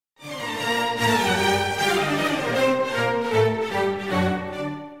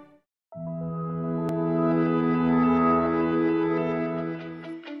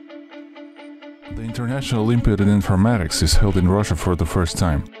National Olympiad in Informatics is held in Russia for the first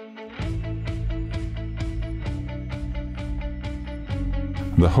time.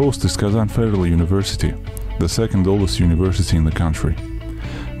 The host is Kazan Federal University, the second oldest university in the country.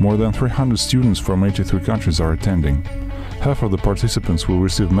 More than 300 students from 83 countries are attending. Half of the participants will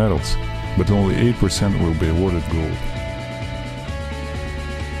receive medals, but only 8% will be awarded gold.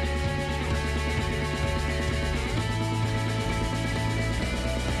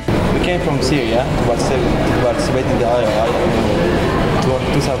 We came from Syria to participate in the IOI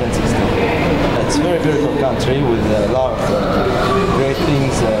in 2016. It's a very beautiful country with a lot of great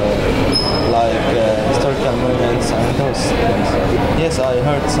things like historical monuments and those things. Yes, I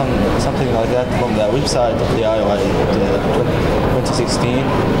heard something like that from the website of the IOI 2016,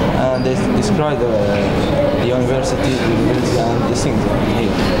 and they described the university and the things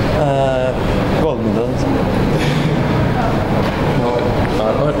here. Gold medals.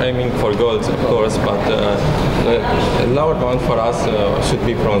 Not aiming for gold, of course, but a lower one for us should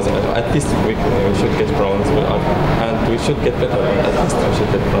be bronze. At least we should get bronze, and we should get better. At least we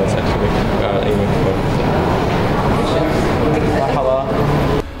should get bronze, actually. We are aiming for.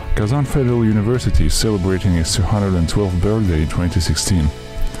 Kazan Federal University is celebrating its 212th birthday in 2016.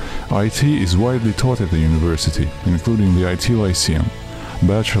 IT is widely taught at the university, including the IT Lyceum,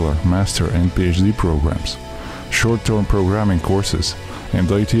 bachelor, master and PhD programs, short-term programming courses, and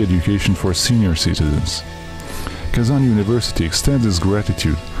IT education for senior citizens. Kazan University extends its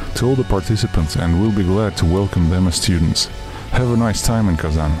gratitude to all the participants and will be glad to welcome them as students. Have a nice time in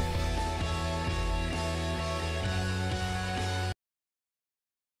Kazan.